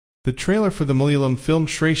The trailer for the Malayalam film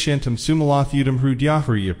Sureshanteyum Sumalathayudeyum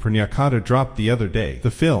Hrudayahariyaya Pranayakadha dropped the other day.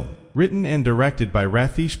 The film, written and directed by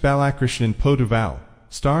Rajesh Balakrishnan Poduval,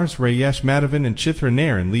 stars RajeshMadhavan and Chithra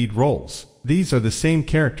Nair in lead roles. These are the same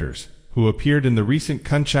characters who appeared in the recent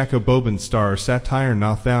Sureshanteyum star satire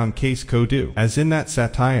Nathan Case Kodu. As in that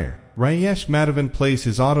satire, RajeshMadhavan plays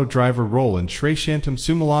his auto driver role in Sureshanteyum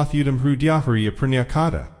Sumalathayudeyum Hrudayahariyaya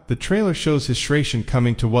Pranayakadha. The trailer shows his Sureshan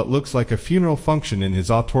coming to what looks like a funeral function in his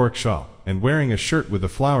autorickshaw and wearing a shirt with a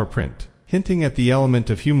flower print, hinting at the element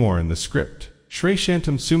of humor in the script.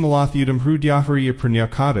 Sureshanteyum Sumalathayudeyum Hrudayahariyaya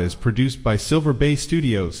Pranayakadha is produced by Silver Bay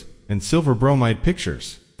Studios and Silver Bromide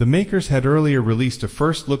Pictures. The makers had earlier released a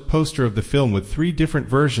first-look poster of the film with 3 different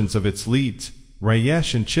versions of its leads,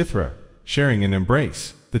 Rajesh and Chithra, sharing an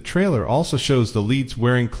embrace. The trailer also shows the leads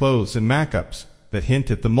wearing clothes and makeups that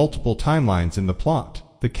hint at the multiple timelines in the plot.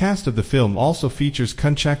 The cast of the film also features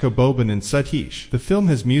Sureshanteyum and Satish. The film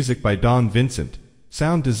has music by Vincent,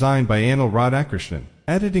 sound design by Anil Radhakrishnan,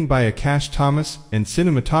 editing by Akash Thomas, and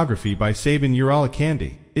cinematography by Sabin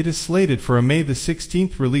Uralakandi. It is slated for a May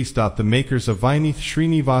 16 release. The makers of Vineeth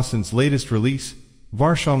Srinivasan's latest release,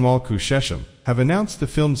 Varshamalku Shesham, have announced the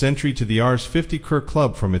film's entry to the Rs 50 Crore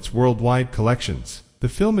Club from its worldwide collections. The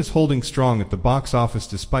film is holding strong at the box office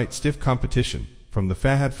despite stiff competition from the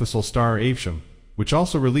Fahad Fasil star Avsham, which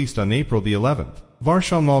also released on April 11.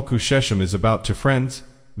 Varshamalku Shesham is about 2 friends,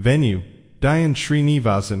 Venu, Dayan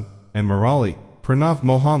Srinivasan, and Murali, Pranav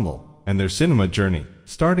Mohanlal, and their cinema journey,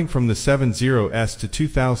 starting from the 70s to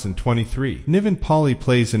 2023. Nivin Pauly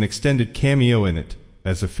plays an extended cameo in it,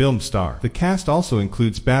 as a film star. The cast also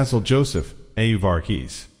includes Basil Joseph, Ayu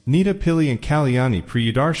Varghese, Nita Pillai and Kalyani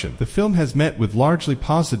Priyadarshan. The film has met with largely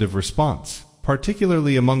positive response,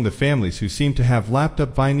 particularly among the families who seem to have lapped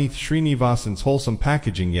up Vineeth Srinivasan's wholesome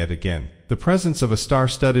packaging yet again. The presence of a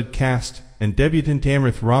star-studded cast and debutant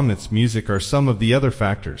Amrith Ramnath's music are some of the other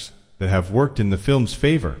factors that have worked in the film's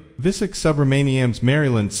favor. Visak Subramaniam's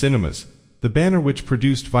Maryland Cinemas, the banner which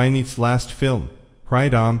produced Vineeth's last film,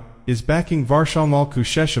 Hridayam, is backing Varshamalku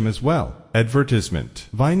Shesham as well. Advertisement.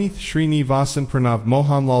 Vineeth Srinivasan Pranav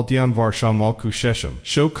Mohanlal Dhyan Varshamalku Shesham.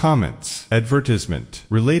 Show comments. Advertisement.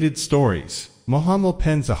 Related stories. Mohanlal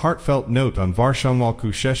pens a heartfelt note on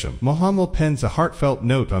Varshamalku Shesham. Mohanlal pens a heartfelt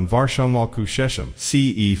note on Varshamalku Shesham.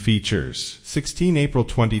 CE features. 16 April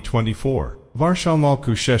 2024.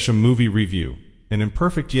 Varshamalku Shesham movie review. An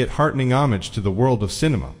imperfect yet heartening homage to the world of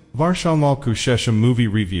cinema. Varshamalku Shesham movie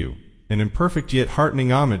review. An imperfect yet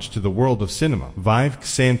heartening homage to the world of cinema. Vive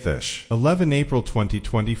Xanthish. 11 April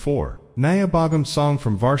 2024. Nayabagam song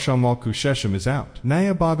from Varshamalku Shesham is out.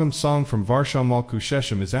 Nayabagam song from Varshamalku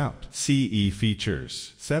Shesham is out. CE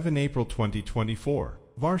features. 7 April 2024.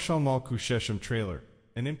 Varshamalku Shesham trailer.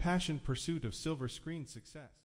 An impassioned pursuit of silver screen success.